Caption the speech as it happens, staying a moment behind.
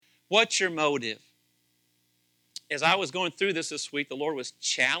What's your motive? As I was going through this week, the Lord was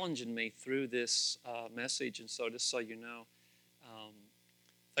challenging me through this message. And so just so you know,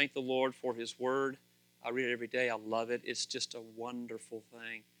 thank the Lord for His Word. I read it every day. I love it. It's just a wonderful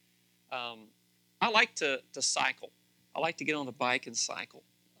thing. I like to cycle. I like to get on the bike and cycle.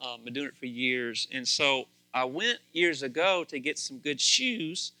 I've been doing it for years. And so I went years ago to get some good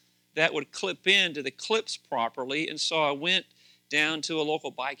shoes that would clip into the clips properly. And so I went down to a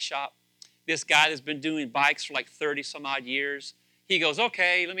local bike shop. This guy that's been doing bikes for like 30 some odd years, he goes,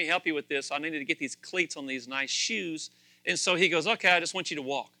 okay, let me help you with this. I needed to get these cleats on these nice shoes. And so he goes, okay, I just want you to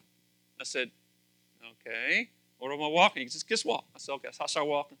walk. I said, okay, what am I walking? He says, just walk. I said, okay. So I start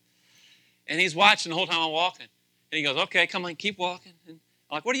walking. And he's watching the whole time I'm walking. And he goes, okay, come on, keep walking. And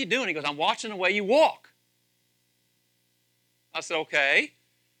I'm like, what are you doing? He goes, I'm watching the way you walk. I said, okay.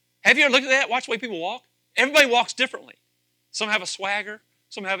 Have you ever looked at that? Watch the way people walk? Everybody walks differently. Some have a swagger.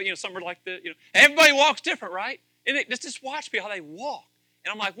 Some have, some are like the, Everybody walks different, right? And just watch people how they walk.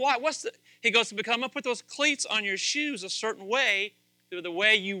 And I'm like, why? He goes, because I'm going to put those cleats on your shoes a certain way through the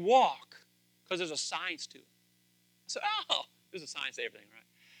way you walk. Because there's a science to it. I said, oh, there's a science to everything, right?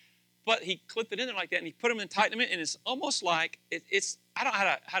 But he clipped it in there like that, and he put them in, tightened them in, and it's almost like, I don't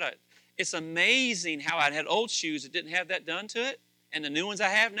know how to, it's amazing how I had old shoes that didn't have that done to it, and the new ones I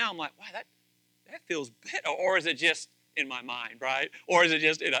have now, I'm like, wow, that feels better. Or is it just in my mind, right? Or is it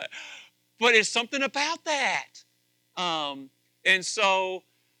just, but it's something about that. And so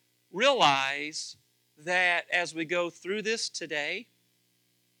realize that as we go through this today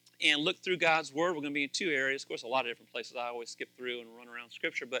and look through God's Word, we're going to be in two areas. Of course, a lot of different places. I always skip through and run around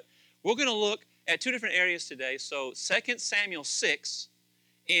Scripture, but we're going to look at two different areas today. So 2 Samuel 6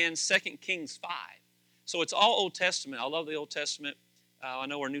 and 2 Kings 5. So it's all Old Testament. I love the Old Testament. I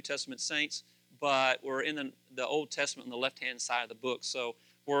know we're New Testament saints, but we're in the Old Testament on the left-hand side of the book. So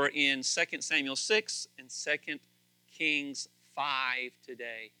we're in 2 Samuel 6 and 2 Kings 5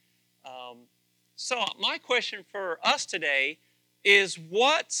 today. So my question for us today is,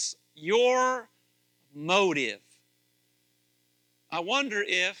 what's your motive? I wonder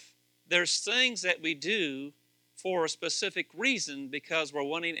if there's things that we do for a specific reason because we're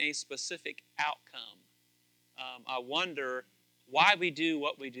wanting a specific outcome. I wonder why we do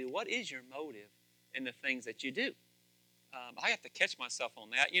what we do. What is your motive in the things that you do? I have to catch myself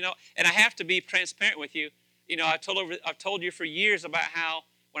on that, and I have to be transparent with you. I've told you for years about how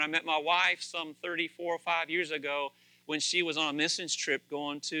when I met my wife some 34 or 5 years ago, when she was on a missions trip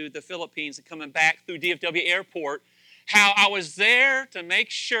going to the Philippines and coming back through DFW Airport, how I was there to make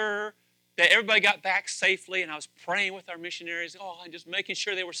sure that everybody got back safely, and I was praying with our missionaries, and just making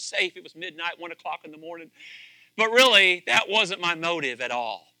sure they were safe. It was midnight, 1 o'clock in the morning. But really, that wasn't my motive at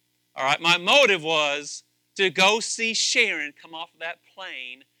all. All right, my motive was to go see Sharon come off of that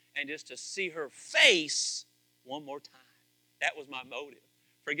plane and just to see her face one more time. That was my motive.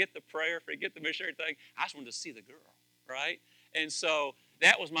 Forget the prayer, forget the missionary thing. I just wanted to see the girl, right? And so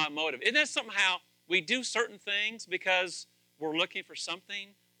that was my motive. Isn't that somehow we do certain things because we're looking for something,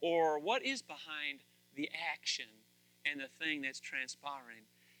 or what is behind the action and the thing that's transpiring?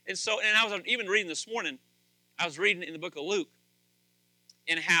 And I was even reading this morning, I was reading in the book of Luke,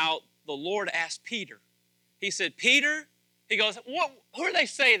 and how the Lord asked Peter. He said, Peter, he goes, who do they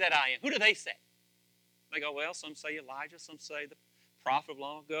say that I am? Who do they say? They go, well, some say Elijah, some say the prophet of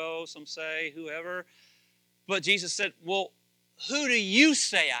long ago, some say whoever. But Jesus said, well, who do you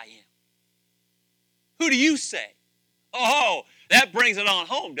say I am? Who do you say? Oh, that brings it on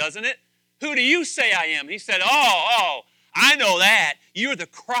home, doesn't it? Who do you say I am? He said, I know that. You're the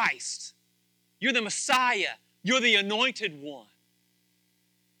Christ. You're the Messiah. You're the anointed one.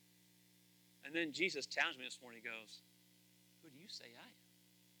 And then Jesus challenged me this morning. He goes, who do you say I am?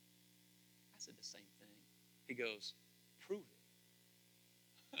 I said the same thing. He goes, prove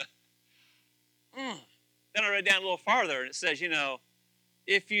it. Then I read down a little farther, and it says,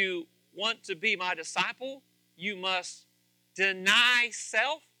 if you want to be my disciple, you must deny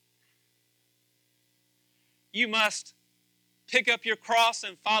self. You must pick up your cross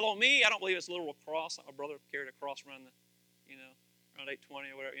and follow me. I don't believe it's a literal cross. My brother carried a cross around around 820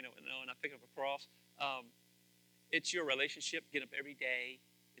 or whatever, and I pick up a cross. It's your relationship, get up every day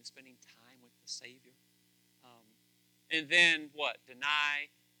and spending time with the Savior. And then what? Deny,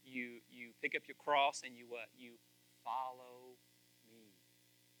 you pick up your cross, and you what? You follow me.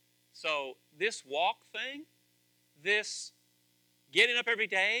 So this walk thing, this getting up every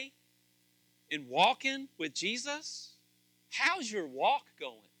day and walking with Jesus, how's your walk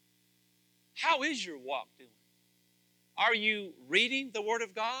going? How is your walk doing? Are you reading the Word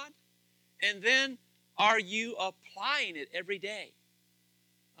of God? And then are you applying it every day?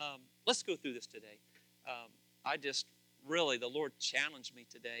 Let's go through this today. The Lord challenged me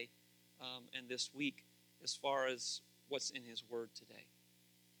today and this week as far as what's in His Word today.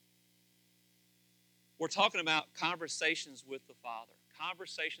 We're talking about conversations with the Father,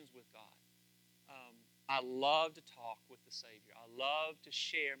 conversations with God. I love to talk with the Savior. I love to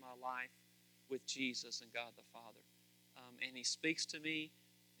share my life with Jesus and God the Father. And He speaks to me,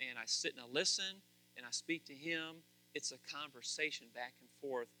 and I sit and I listen, and I speak to Him. It's a conversation back and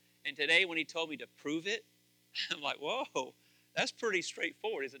forth. And today when He told me to prove it, I'm like, whoa, that's pretty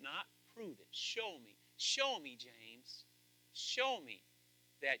straightforward, is it not? Prove it. Show me. Show me, James. Show me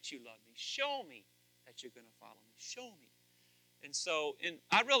that you love me. Show me that you're going to follow me. Show me. And so,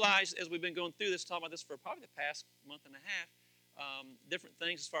 I realized as we've been going through this, talking about this for probably the past month and a half, different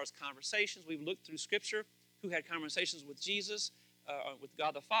things as far as conversations. We've looked through Scripture, who had conversations with Jesus, with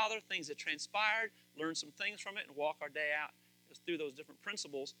God the Father, things that transpired, learned some things from it, and walk our day out through those different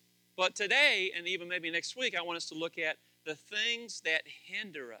principles. But today, and even maybe next week, I want us to look at the things that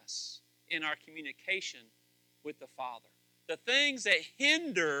hinder us in our communication with the Father. The things that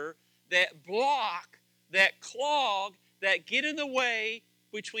hinder, that block, that clog, that get in the way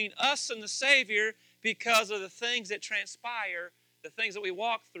between us and the Savior because of the things that transpire, the things that we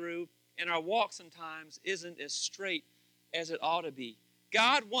walk through, and our walk sometimes isn't as straight as it ought to be.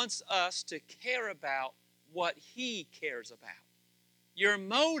 God wants us to care about what He cares about. Your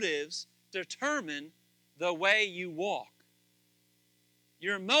motives determine the way you walk.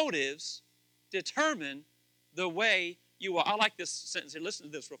 Your motives determine the way you walk. I like this sentence here. Listen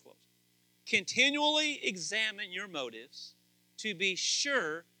to this real close. Continually examine your motives to be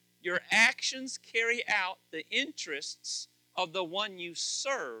sure your actions carry out the interests of the one you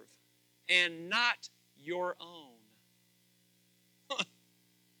serve and not your own.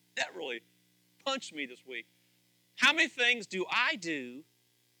 That really punched me this week. How many things do I do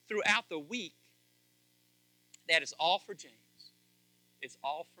throughout the week that is all for James? It's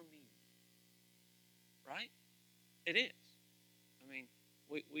all for me. Right? It is. I mean,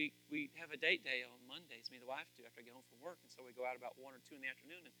 we have a date day on Mondays, me and the wife do, after I get home from work. And so we go out about 1 or 2 in the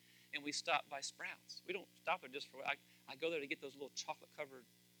afternoon and we stop by Sprouts. We don't stop there just for, I go there to get those little chocolate-covered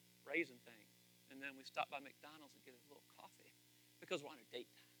raisin things. And then we stop by McDonald's and get a little coffee because we're on a date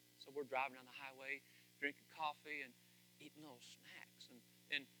time. So we're driving down the highway, drinking coffee and eating little snacks.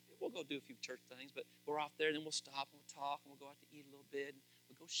 And we'll go do a few church things, but we're off there and then we'll stop and we'll talk and we'll go out to eat a little bit. And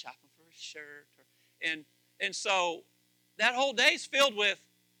we'll go shopping for a shirt. And so that whole day's filled with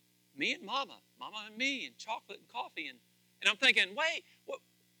me and Mama and me, and chocolate and coffee. And I'm thinking, wait,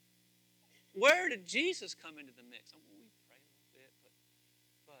 where did Jesus come into the mix? Well, we pray a little bit,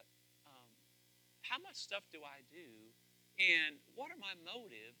 but how much stuff do I do? And what are my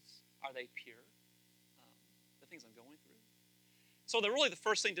motives? Are they pure? The things I'm going through? So the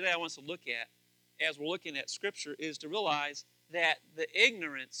first thing today I want us to look at as we're looking at Scripture is to realize that the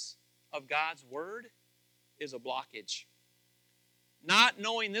ignorance of God's Word is a blockage. Not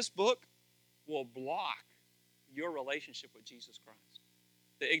knowing this book will block your relationship with Jesus Christ.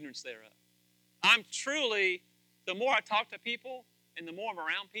 The ignorance thereof. The more I talk to people, and the more I'm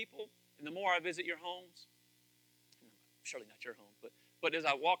around people, and the more I visit your homes, surely not your homes, but as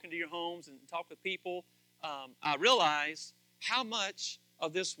I walk into your homes and talk with people, I realize how much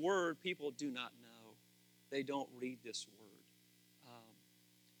of this Word people do not know. They don't read this Word.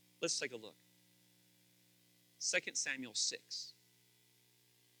 Let's take a look. 2 Samuel 6,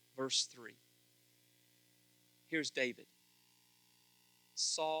 verse 3. Here's David.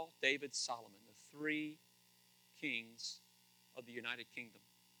 Saul, David, Solomon, the 3 kings of the United Kingdom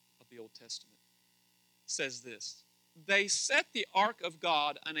of the Old Testament. Says this. They set the ark of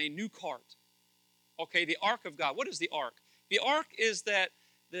God on a new cart. Okay, the ark of God. What is the ark? The ark is that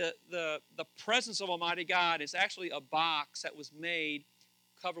the presence of Almighty God is actually a box that was made,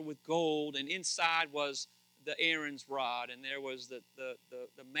 covered with gold, and inside was the Aaron's rod, and there was the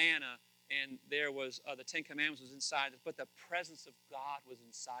manna, and there was the Ten Commandments was inside, but the presence of God was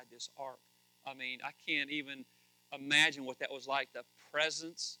inside this ark. I mean, I can't even imagine what that was like. The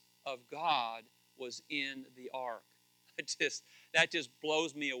presence of God was in the ark. That just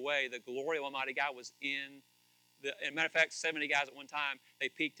blows me away. The glory of Almighty God was in as a matter of fact, 70 guys at one time, they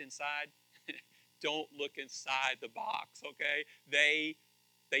peeked inside. Don't look inside the box, okay? They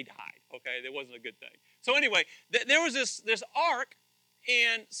died, okay? That wasn't a good thing. So anyway, there was this ark,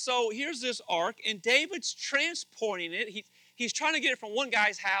 and so here's this ark, and David's transporting it. He's trying to get it from one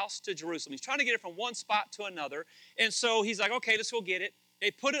guy's house to Jerusalem. He's trying to get it from one spot to another, and so he's like, okay, let's go get it. They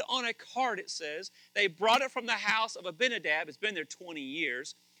put it on a cart, it says. They brought it from the house of Abinadab. It's been there 20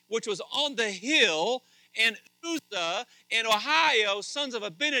 years, which was on the hill, and Uzzah and Ohio, sons of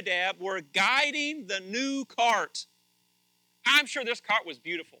Abinadab, were guiding the new cart. I'm sure this cart was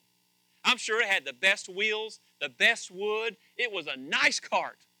beautiful. I'm sure it had the best wheels, the best wood. It was a nice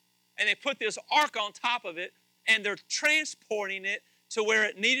cart. And they put this ark on top of it, and they're transporting it to where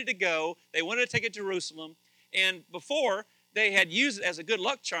it needed to go. They wanted to take it to Jerusalem. And before, they had used it as a good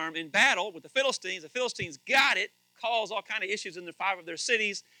luck charm in battle with the Philistines. The Philistines got it, caused all kind of issues in the 5 of their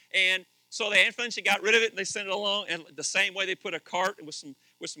cities. And so they eventually got rid of it, and they sent it along. And the same way they put a cart with some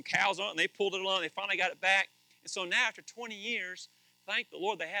cows on it, and they pulled it along. They finally got it back. And so now, after 20 years, thank the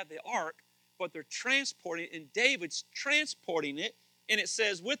Lord they have the ark, but they're transporting it, and David's transporting it, and it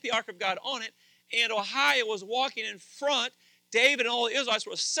says, with the ark of God on it, and Ohio was walking in front. David and all the Israelites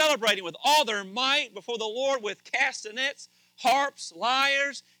were celebrating with all their might before the Lord with castanets, harps,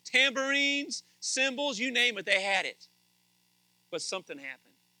 lyres, tambourines, cymbals, you name it, they had it. But something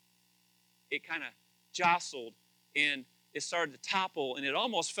happened. It kind of jostled, and it started to topple, and it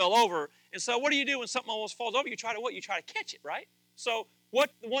almost fell over. And so what do you do when something almost falls over? You try to what? You try to catch it, right? So what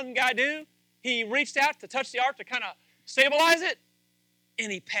did the one guy do? He reached out to touch the ark to kind of stabilize it,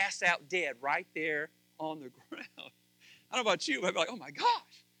 and he passed out dead right there on the ground. I don't know about you, but I'd be like, oh my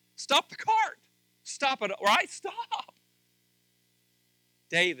gosh, stop the cart. Stop it, right? Stop.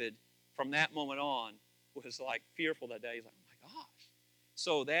 David, from that moment on, was like fearful that day. He's like, oh my gosh.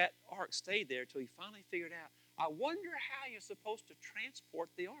 So that ark stayed there until he finally figured out, I wonder how you're supposed to transport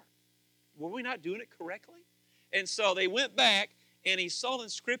the ark. Were we not doing it correctly? And so they went back, and he saw in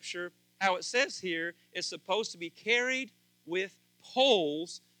Scripture how it says here it's supposed to be carried with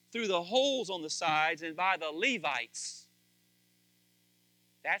poles through the holes on the sides and by the Levites.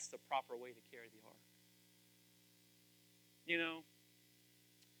 That's the proper way to carry the ark. You know,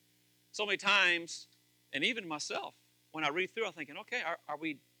 so many times, and even myself, when I read through, I'm thinking, okay, are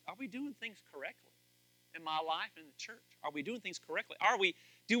we doing things correctly in my life and in the church? Are we doing things correctly?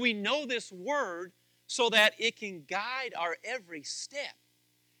 Do we know this word so that it can guide our every step?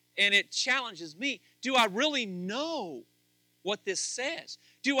 And it challenges me. Do I really know what this says?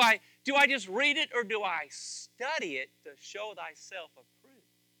 Do I just read it, or do I study it to show thyself approved?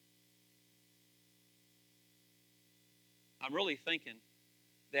 I'm really thinking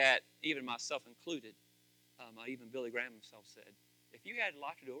that, even myself included, even Billy Graham himself said, if you had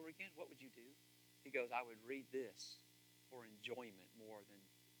life to do over again, what would you do? He goes, I would read this for enjoyment more than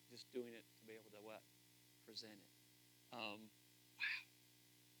just doing it to be able to what? Present it. Wow.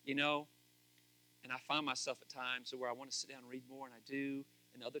 You know, and I find myself at times where I want to sit down and read more, and I do,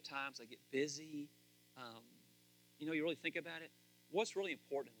 and other times I get busy. You know, you really think about it. What's really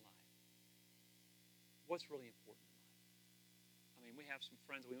important in life? What's really important in life? I mean, we have some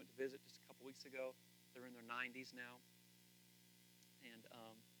friends we went to visit just a couple weeks ago. They're in their 90s now, and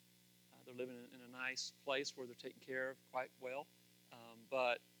they're living in a nice place where they're taken care of quite well.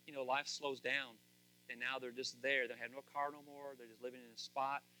 But, you know, life slows down, and now they're just there. They have no car no more. They're just living in a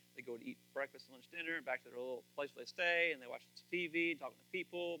spot. They go to eat breakfast, lunch, dinner, and back to their little place where they stay, and they watch TV, talking to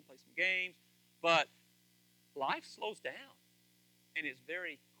people, play some games. But life slows down, and it's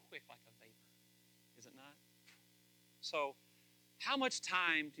very quick like a vapor, is it not? So how much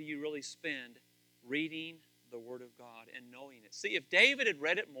time do you really spend reading the Word of God and knowing it? See, if David had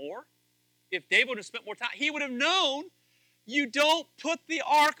read it more, if David would have spent more time, he would have known you don't put the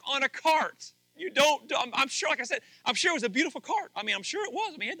ark on a cart. You don't, I'm sure, like I said, I'm sure it was a beautiful cart. I mean, I'm sure it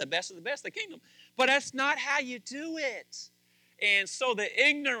was. I mean, it had the best of the best of the kingdom. But that's not how you do it. And so the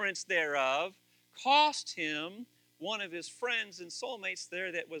ignorance thereof cost him one of his friends and soulmates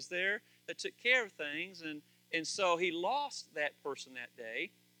there that was there that took care of things. And so he lost that person that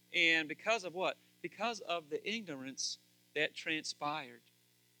day. And because of what? Because of the ignorance that transpired.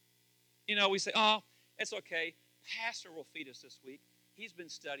 You know, we say, oh, it's okay. Pastor will feed us this week. He's been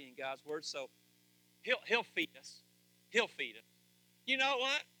studying God's Word, so he'll feed us. He'll feed us. You know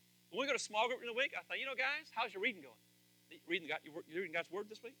what? When we go to small group in the week, I thought, you know, guys, how's your reading going? You reading God's Word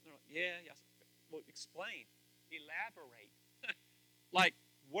this week? They're like, yeah. Well, explain. Elaborate. Like,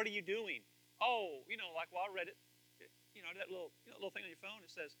 what are you doing? Oh, you know, like, well, I read it. You know, that little thing on your phone,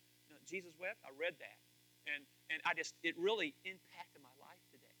 it says, you know, Jesus wept. I read that. And it really impacted my life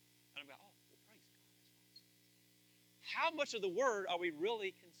today. And I'm like, oh, well, praise God. That's awesome. How much of the Word are we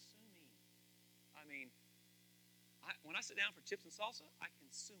really consuming? I mean, when I sit down for chips and salsa, I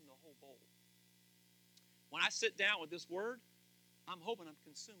consume the whole bowl. When I sit down with this Word, I'm hoping I'm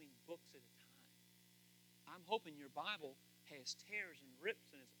consuming books at a time. I'm hoping your Bible has tears and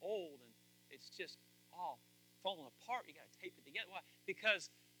rips and it's old and it's just all falling apart. You got to tape it together. Why?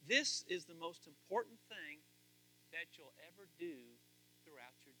 Because this is the most important thing that you'll ever do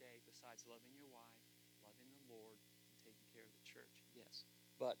throughout your day besides loving your wife, Lord and taking care of the church. Yes.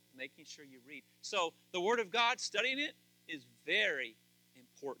 But making sure you read. So the Word of God, studying it, is very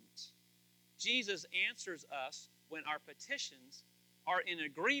important. Jesus answers us when our petitions are in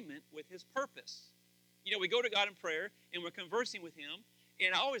agreement with His purpose. You know, we go to God in prayer, and we're conversing with Him,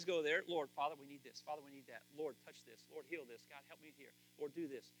 and I always go there, Lord, Father, we need this. Father, we need that. Lord, touch this. Lord, heal this. God, help me here. Lord, do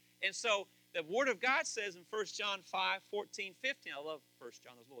this. And so the Word of God says in 1 John 5, 14, 15, I love 1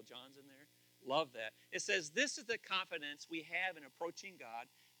 John, those little Johns in there. Love that. It says, this is the confidence we have in approaching God,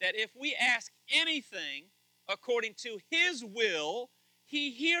 that if we ask anything according to His will,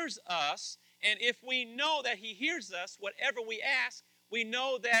 He hears us. And if we know that He hears us, whatever we ask, we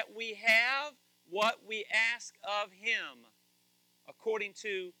know that we have what we ask of Him according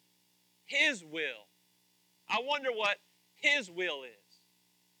to His will. I wonder what His will is.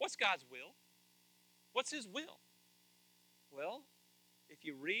 What's God's will? What's His will? Well, if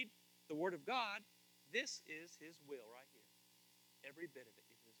you read the Word of God, this is His will right here. Every bit of it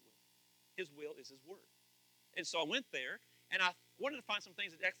is His will. His will is His Word. And so I went there, and I wanted to find some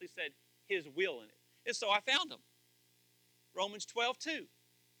things that actually said His will in it. And so I found them. Romans 12:2.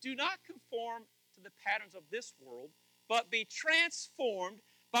 Do not conform to the patterns of this world, but be transformed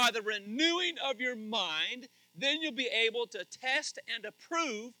by the renewing of your mind. Then you'll be able to test and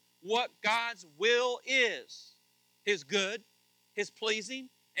approve what God's will is. His good, His pleasing,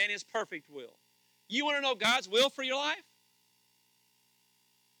 and His perfect will. You want to know God's will for your life?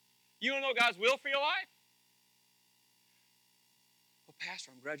 You want to know God's will for your life? Well,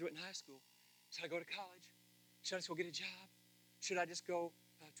 Pastor, I'm graduating high school. Should I go to college? Should I just go get a job? Should I just go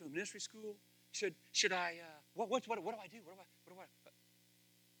to a ministry school? Should I? What do I do? What do I?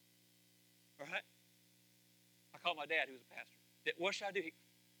 All right. I called my dad, who was a pastor. What should I do?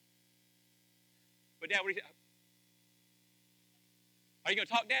 But Dad, what do you? Are you going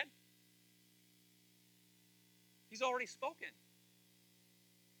to talk, Dad? He's already spoken.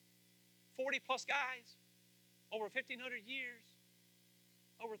 40 plus guys, over 1,500 years,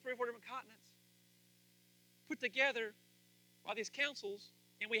 over 3 or 4 different continents, put together by these councils,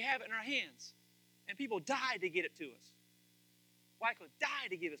 and we have it in our hands. And people died to get it to us. Wycliffe died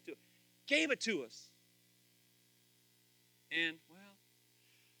to give it to us. Gave it to us. And, well,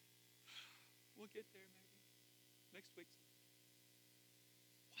 we'll get there maybe next week.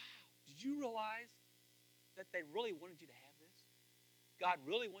 Wow. Did you realize that they really wanted you to have this? God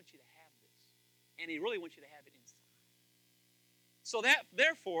really wants you to have this. And He really wants you to have it inside. So that,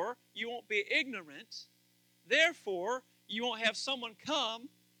 therefore, you won't be ignorant. Therefore, you won't have someone come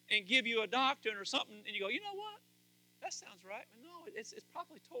and give you a doctrine or something, and you go, you know what? That sounds right. But no, it's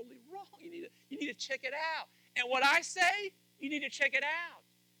probably totally wrong. You need to check it out. And what I say, you need to check it out.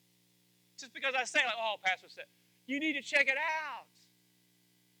 Just because I say, like, oh, Pastor said, you need to check it out.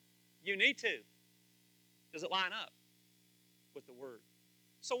 You need to. Does it line up with the Word?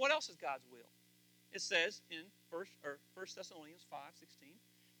 So what else is God's will? It says in 1 Thessalonians 5:16,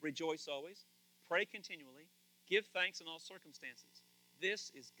 rejoice always, pray continually, give thanks in all circumstances.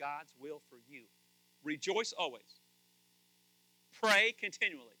 This is God's will for you. Rejoice always. Pray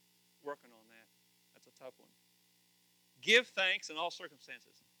continually. Working on that. That's a tough one. Give thanks in all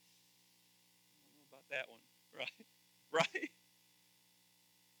circumstances. I don't know about that one, right? Right?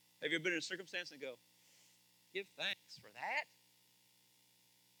 Have you ever been in a circumstance and go, give thanks for that?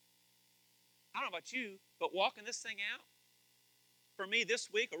 I don't know about you, but walking this thing out, for me this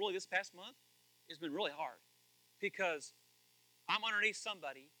week, or really this past month, it's been really hard. Because I'm underneath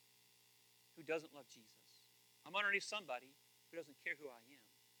somebody who doesn't love Jesus. I'm underneath somebody who doesn't care who I am.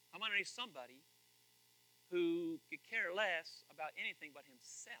 I'm underneath somebody who could care less about anything but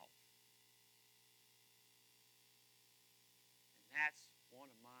himself. And that's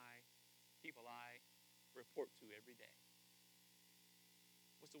one of my people I report to every day.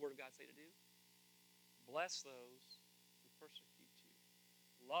 What's the Word of God say to do? Bless those who persecute you.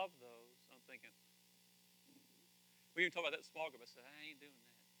 Love those. I'm thinking, we even talk about that small group. I said, I ain't doing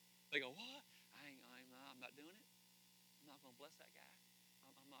that. They go, what? I'm not doing it. I'm not going to bless that guy.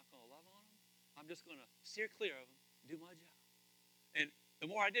 I'm not going to love on him. I'm just going to steer clear of him and do my job. And the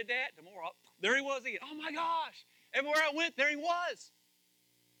more I did that, the more there he was again. Oh my gosh. Everywhere I went, there he was.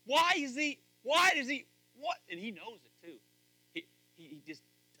 Why does he, what? And he knows it too. He just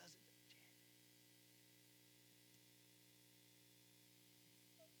does it.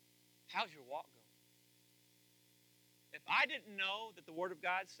 How's your walk going? If I didn't know that the Word of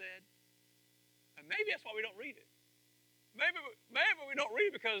God said, and maybe that's why we don't read it. Maybe we don't read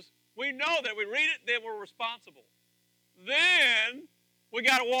it because we know that we read it, then we're responsible. Then we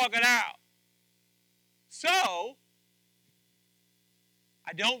got to walk it out. So,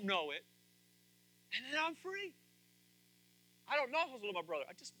 I don't know it. And then I'm free. I don't know if I was with my brother.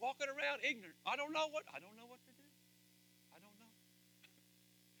 I'm just walking around ignorant. I don't know what to do. I don't know.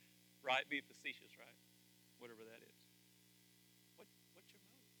 Right? Being facetious, right? Whatever that is. What's your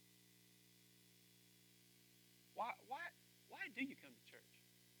motive? Why do you come to church?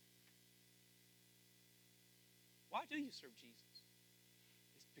 Why do you serve Jesus?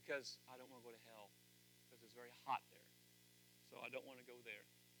 It's because I don't want to go to hell because it's very hot there. So I don't want to go there.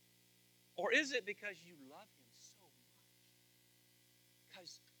 Or is it because you love him so much?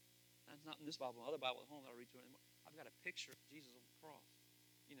 Because that's not in this Bible, other Bible at home that I'll read to you anymore. I've got a picture of Jesus on the cross,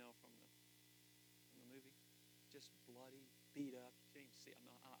 from the movie. Just bloody, beat up. You can't even see it.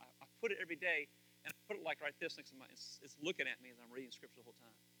 I put it every day, and I put it like right this next to my. It's looking at me as I'm reading scripture the whole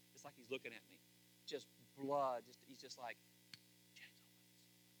time. It's like he's looking at me. Just blood. He's just like, James, I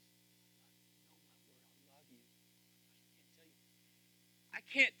love you so much. I love you. You know my word. I love you. I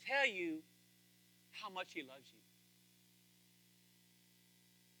can't tell you how much he loves you.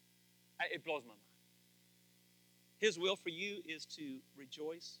 It blows my mind. His will for you is to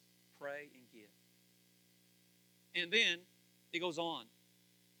rejoice, pray, and give. And then it goes on.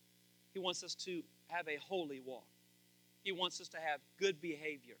 He wants us to have a holy walk. He wants us to have good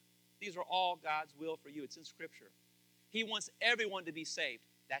behavior. These are all God's will for you. It's in Scripture. He wants everyone to be saved.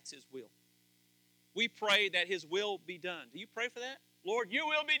 That's his will. We pray that his will be done. Do you pray for that? Lord, your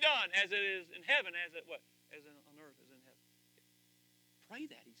will be done as it is in heaven, as it what? As in, on earth, as in heaven. Pray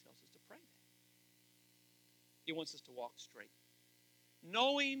that, he tells us to pray that. He wants us to walk straight.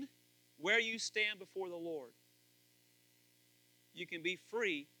 Knowing where you stand before the Lord. You can be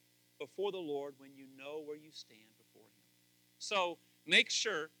free before the Lord when you know where you stand before him. So make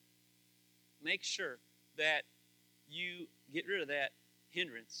sure that you get rid of that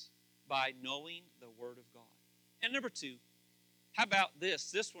hindrance by knowing the Word of God. And number 2, how about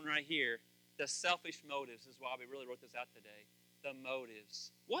this? This one right here, the selfish motives is why we really wrote this out today. The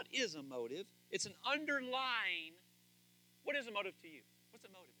motives. What is a motive? It's an underlying. What is a motive to you? What's a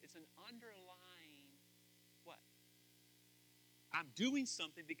motive? It's an underlying what? I'm doing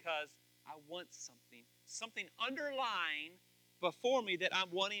something because I want something. Something underlying before me that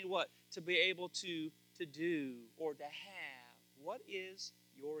I'm wanting what? To be able to do or to have. What is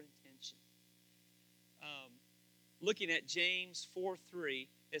your intention? Looking at James 4:3,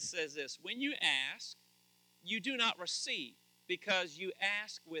 it says this: when you ask, you do not receive, because you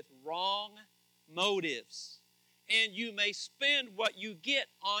ask with wrong motives, and you may spend what you get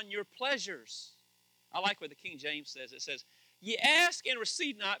on your pleasures. I like what the King James says. It says, ye ask and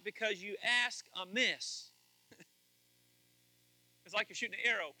receive not, because you ask amiss. It's like you're shooting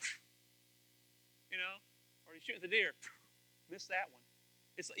an arrow, or you're shooting at the deer. Miss that one.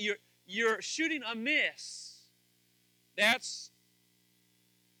 It's you're shooting amiss. That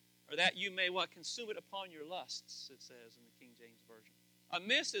you may what? Consume it upon your lusts, it says in the King James Version.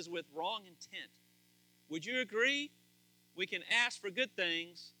 Amiss is with wrong intent. Would you agree? We can ask for good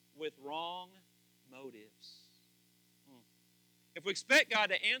things with wrong motives. If we expect God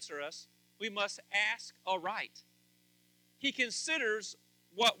to answer us, we must ask aright. He considers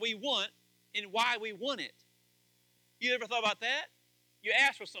what we want and why we want it. You ever thought about that? You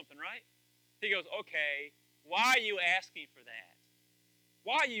ask for something, right? He goes, okay, why are you asking for that?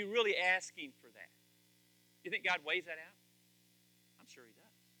 Why are you really asking for that? You think God weighs that out? I'm sure he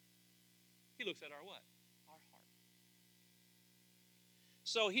does. He looks at our what? Our heart.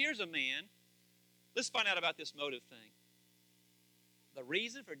 So here's a man. Let's find out about this motive thing. The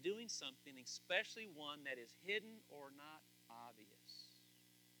reason for doing something, especially one that is hidden or not obvious.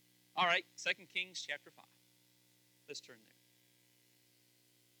 All right, 2 Kings chapter 5. Let's turn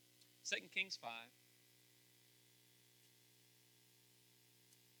there. 2 Kings 5.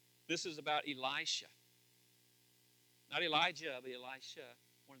 This is about Elisha. Not Elijah, but Elisha,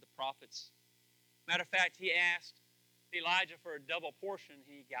 one of the prophets. Matter of fact, he asked Elijah for a double portion.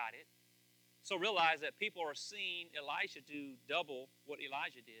 He got it. So realize that people are seeing Elisha do double what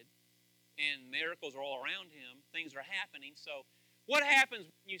Elijah did. And miracles are all around him. Things are happening. So what happens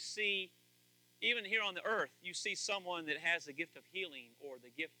when you see, even here on the earth, you see someone that has the gift of healing or the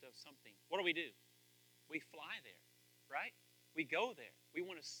gift of something? What do? We fly there, right? We go there. We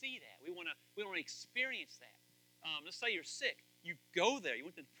want to see that. We want to experience that. Let's say you're sick. You go there. You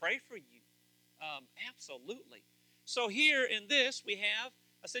want them to pray for you. Absolutely. So here in this, we have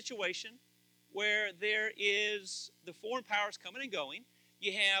a situation where there is the foreign powers coming and going.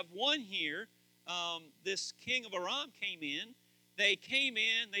 You have one here. This king of Aram came in. They came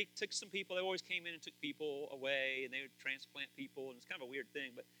in. They took some people. They always came in and took people away, and they would transplant people, and it's kind of a weird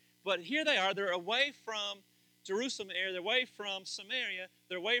thing. But here they are. They're away from Jerusalem area. They're away from Samaria.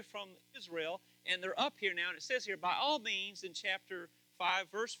 They're away from Israel, And they're up here now, and it says here, by all means, in chapter 5,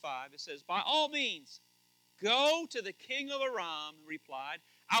 verse 5, it says, by all means, go to the king of Aram, replied,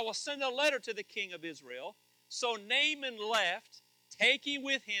 I will send a letter to the king of Israel. So Naaman left, taking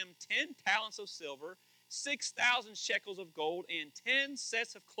with him 10 talents of silver, 6,000 shekels of gold, and 10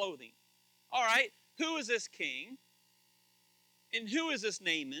 sets of clothing. All right, who is this king? And who is this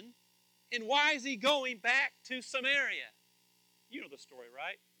Naaman? And why is he going back to Samaria? You know the story,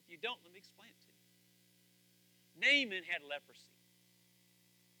 right? If you don't, let me explain it to you. Naaman had leprosy.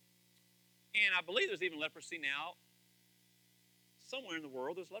 And I believe there's even leprosy now. Somewhere in the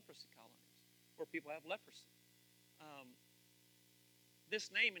world, there's leprosy colonies where people have leprosy.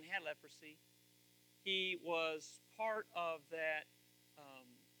 This Naaman had leprosy. He was part of that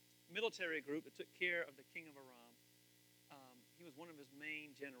military group that took care of the king of Aram. He was one of his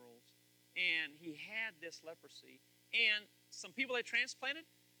main generals. And he had this leprosy. And some people they transplanted,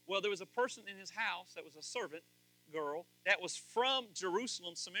 well, there was a person in his house that was a servant girl that was from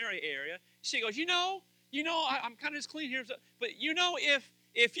Jerusalem, Samaria area. She goes, I'm kind of just clean here, but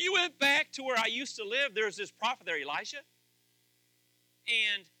if you went back to where I used to live, there's this prophet there, Elisha,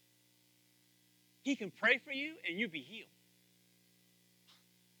 and he can pray for you and you be healed.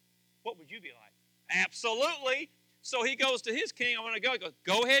 What would you be like? Absolutely. So he goes to his king. I want to go. He goes,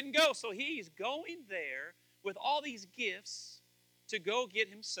 go ahead and go. So he's going there with all these gifts to go get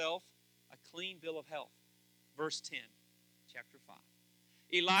himself a clean bill of health. Verse 10, chapter 5.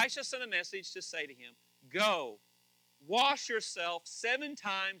 Elisha sent a message to say to him, go, wash yourself 7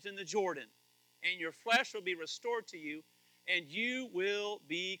 times in the Jordan, and your flesh will be restored to you, and you will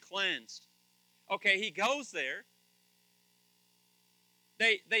be cleansed. Okay, he goes there.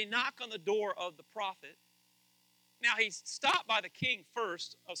 They knock on the door of the prophet. Now, he's stopped by the king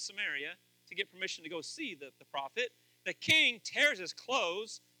first of Samaria to get permission to go see the prophet. The king tears his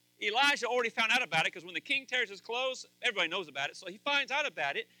clothes. Elijah already found out about it because when the king tears his clothes, everybody knows about it. So he finds out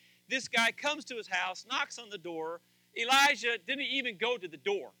about it. This guy comes to his house, knocks on the door. Elijah didn't even go to the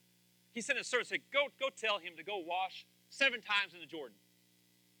door. He sent a servant and said, go tell him to go wash 7 times in the Jordan.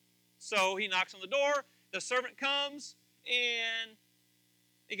 So he knocks on the door. The servant comes and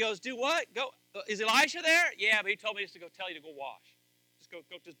he goes, do what? Go. Is Elisha there? Yeah, but he told me just to go tell you to go wash.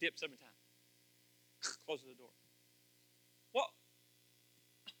 Just dip 7 times. Closes the door. Well,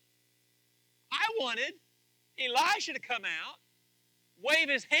 I wanted Elisha to come out, wave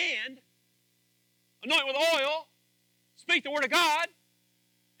his hand, anoint with oil, speak the word of God,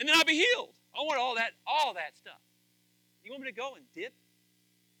 and then I'll be healed. I want all that stuff. You want me to go and dip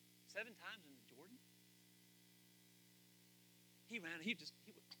 7 times in the Jordan?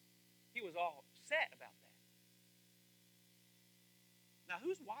 He was all upset about that. Now,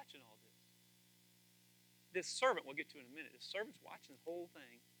 who's watching all this? This servant, we'll get to in a minute. This servant's watching the whole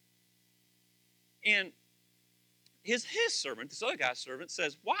thing. And his servant, this other guy's servant,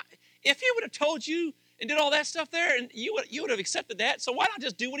 says, why? If he would have told you and did all that stuff there, and you would have accepted that, so why not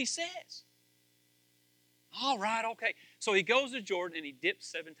just do what he says? All right, okay. So he goes to Jordan and he dips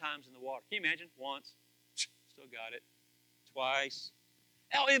 7 times in the water. Can you imagine? Once. Still got it. Twice.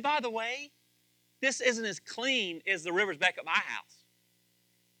 Oh, and by the way, this isn't as clean as the rivers back at my house.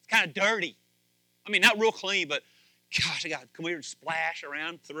 It's kind of dirty. I mean, not real clean, but gosh, I got to come here and splash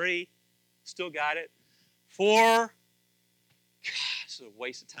around. 3. Still got it. 4. Gosh, this is a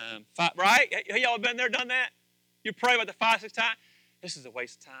waste of time. 5, right? Y'all been there, done that? You pray about the 5, 6 times? This is a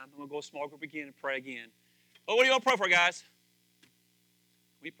waste of time. I'm going to go to a small group again and pray again. Well, what do you want to pray for, guys?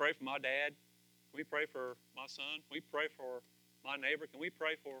 Can we pray for my dad? Can we pray for my son? Can we pray for my neighbor? Can we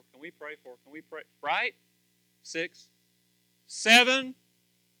pray? Right? 6, 7.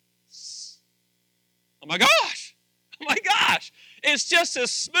 Oh my gosh. Oh my gosh. It's just as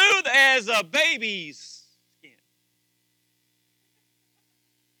smooth as a baby's skin.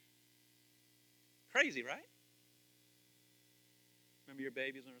 Crazy, right? Remember your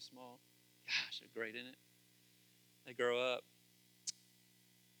babies when they're small? Gosh, they're great, isn't it? They grow up.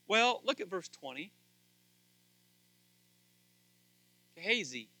 Well, look at verse 20.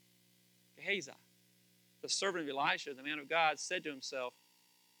 Gehazi, the servant of Elisha, the man of God, said to himself,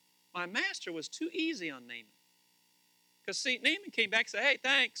 my master was too easy on Naaman. Because, see, Naaman came back and said, hey,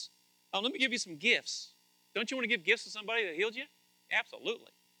 thanks. Let me give you some gifts. Don't you want to give gifts to somebody that healed you?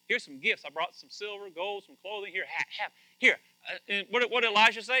 Absolutely. Here's some gifts. I brought some silver, gold, some clothing. Here, have. Here. And what did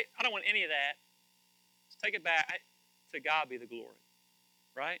Elijah say? I don't want any of that. Let's take it back. To God be the glory.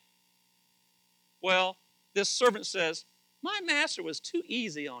 Right? Well, this servant says, my master was too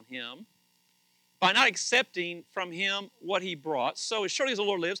easy on him by not accepting from him what he brought. So as surely as the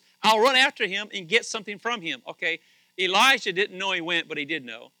Lord lives, I'll run after him and get something from him. Okay, Elijah didn't know he went, but he did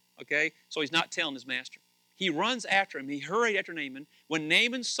know. Okay? So he's not telling his master. He runs after him. He hurried after Naaman. When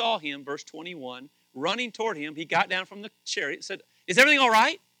Naaman saw him, verse 21, running toward him, he got down from the chariot and said, is everything all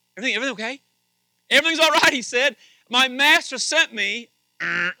right? Everything okay? Everything's all right, he said. My master sent me.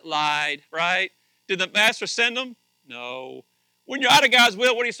 Lied, right? Did the master send him? No. When you're out of God's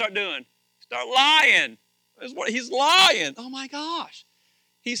will, what do you start doing? Start lying. He's lying. Oh my gosh.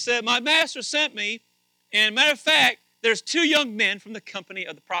 He said, my master sent me. And matter of fact, there's 2 young men from the company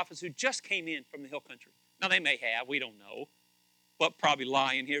of the prophets who just came in from the hill country. Now they may have, we don't know. But probably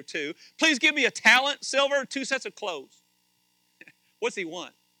lying here too. Please give me a talent, silver, 2 sets of clothes. What's he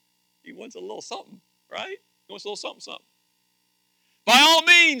want? He wants a little something, right? He wants a little something. By all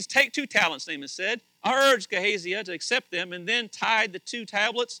means, take 2 talents, Naaman said. I urged Gehazi to accept them, and then tied the 2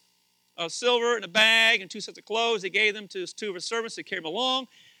 tablets of silver in a bag and 2 sets of clothes. He gave them to his 2 of his servants to carry them along.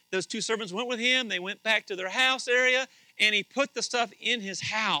 Those 2 servants went with him. They went back to their house area, and he put the stuff in his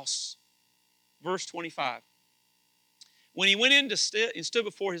house. Verse 25. When he went in and stood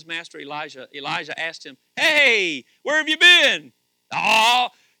before his master Elijah, Elijah asked him, hey, where have you been? Oh,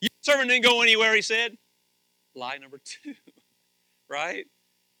 your servant didn't go anywhere, he said. Lie number 2, right?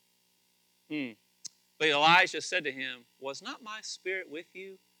 But Elijah said to him, was not my spirit with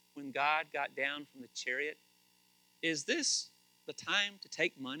you when God got down from the chariot? Is this the time to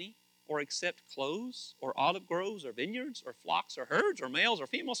take money or accept clothes or olive groves or vineyards or flocks or herds or males or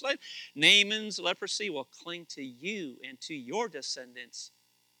female slaves? Naaman's leprosy will cling to you and to your descendants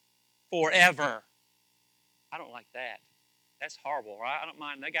forever. I don't like that. That's horrible, right? I don't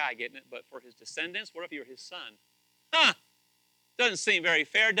mind that guy getting it, but for his descendants, what if you're his son? Doesn't seem very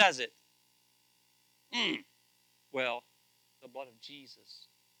fair, does it? Well, the blood of Jesus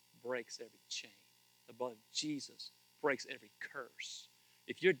breaks every chain. The blood of Jesus breaks every curse.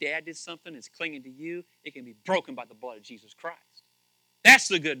 If your dad did something that's clinging to you, it can be broken by the blood of Jesus Christ. That's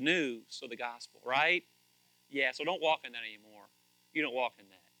the good news of the gospel, right? Yeah, so don't walk in that anymore. You don't walk in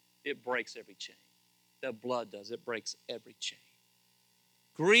that. It breaks every chain. The blood does. It breaks every chain.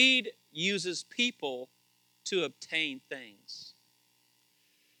 Greed uses people to obtain things.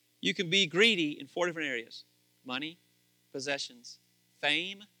 You can be greedy in 4 different areas: money, possessions,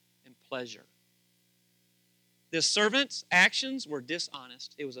 fame, and pleasure. This servant's actions were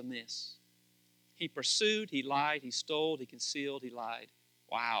dishonest. It was amiss. He pursued, he lied, he stole, he concealed, he lied.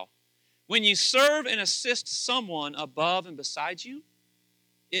 Wow. When you serve and assist someone above and beside you,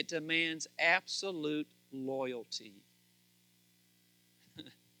 it demands absolute loyalty.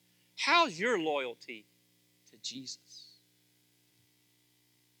 How's your loyalty to Jesus?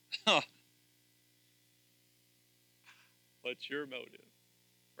 What's your motive?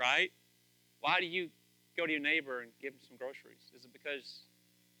 Right? Why do you go to your neighbor and give him some groceries? Is it because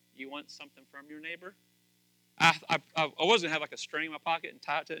you want something from your neighbor? I was going to have like a string in my pocket and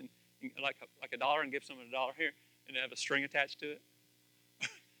tie it to it, and like a dollar, and give someone $1 here and have a string attached to it.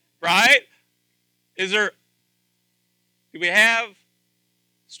 Right? Do we have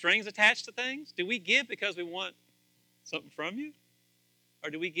strings attached to things? Do we give because we want something from you? Or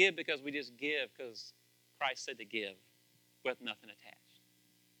do we give because we just give because Christ said to give with nothing attached?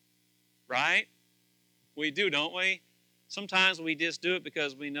 Right? We do, don't we? Sometimes we just do it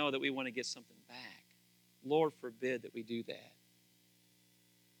because we know that we want to get something back. Lord forbid that we do that.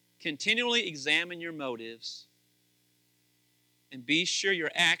 Continually examine your motives and be sure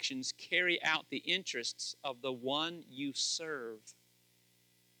your actions carry out the interests of the one you serve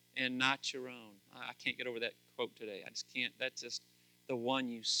and not your own. I can't get over that quote today. I just can't. That's just the one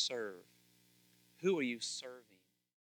you serve. Who are you serving?